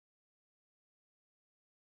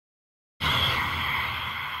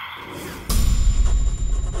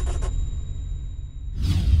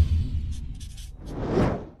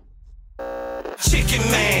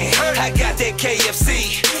chicken man. I got that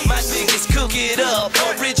KFC. My niggas cook it up,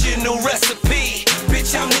 original recipe.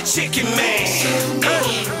 Bitch, I'm the chicken man.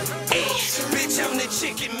 Bitch, I'm the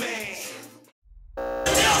chicken man.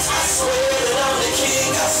 I swear that I'm the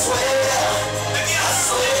king, I swear. I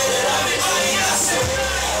swear that I'm the king, I swear.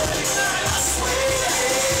 I swear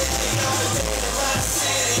I'm the king of my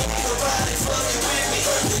city. Nobody fucking with me.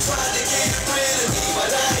 They tried to get rid of me,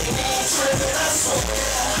 but I ain't even tripping, I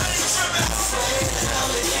swear. I swear that I'm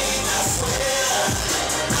the king, I swear.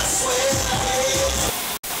 I swear.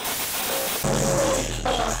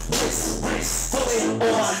 Fully on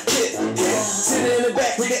my hip, yeah. Sitting in the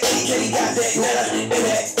back with the AK, got that netta and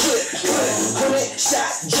that clip.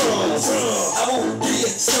 100-shot drums. I won't give you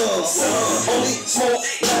some. Only smoke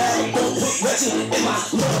loud, don't put Reggie in my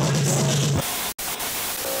lungs.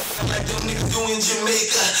 I'm like them niggas do in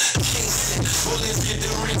Jamaica, Kingston. Bullets get the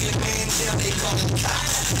ring, man down, they call it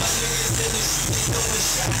cops. My niggas in the street, they throwing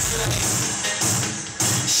shots.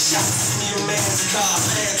 Shots in your man's car,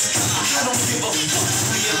 I don't give a fuck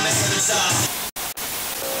who your man's are.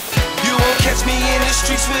 You won't catch me in the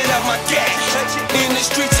streets without my gang. In the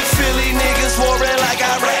streets of Philly, niggas warring like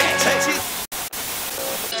Iraq.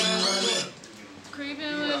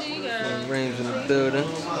 Creeping with the girl. Rhames in the building.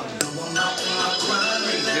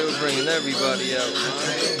 You're bringing everybody out.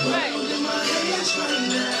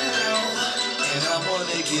 And I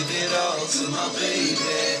wanna give it all to my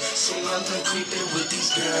baby. So I'm done creeping with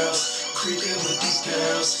these girls, creeping with these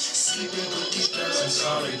girls, sleeping with these girls. I'm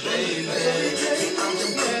sorry, baby. Yeah, I'm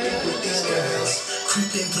done creeping with these girls,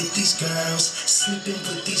 creeping with these girls, sleeping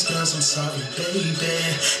with these girls. I'm sorry, baby.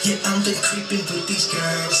 Yeah, I'm done creeping with these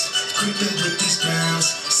girls, creeping with these girls,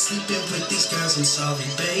 sleeping with these girls. I'm sorry,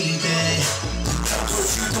 baby.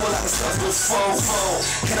 You do a lot of stuff before,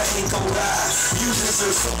 and I ain't gon' lie. You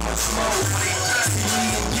deserve so much more. See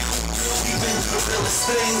me and you, we've been through the realest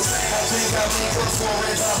things. I think I make up for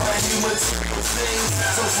it, I buy you material things.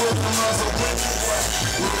 So for the mother women,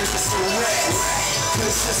 we're just a rat.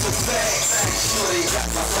 It's just a fact. Sure, they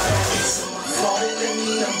got my back. Falling in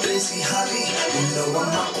me, I'm busy, honey. You know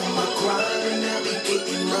I'm out on my grind and I be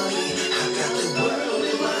getting money. I got the world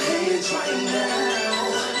in my hands right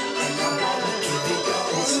now, and I wanna give it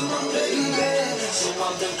all to my baby. So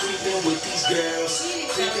I'm done creeping with these girls,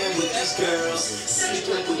 creeping with these girls,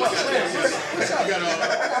 sleeping with these girls. I got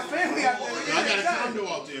family out there. I got a condo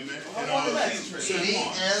out there, man. On our birthday,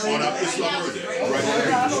 right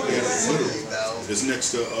here. It's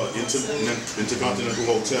next to Intercontinental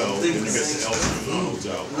Hotel. Then you get to Elton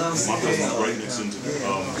Hotel. My cousin's right next to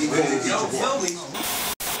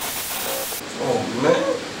Oh man.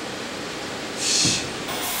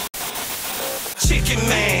 Chicken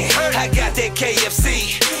man, I got that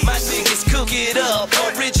KFC. My niggas cook it up,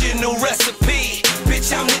 original recipe.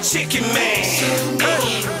 Bitch, I'm the chicken man.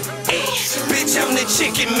 Bitch, I'm the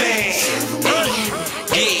chicken man.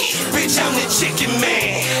 Bitch, I'm the chicken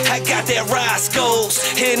man. I got that Roscoe's,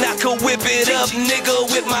 and I can whip it up,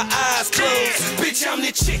 nigga, with my eyes closed. Bitch, I'm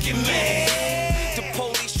the chicken man. The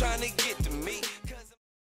police trying to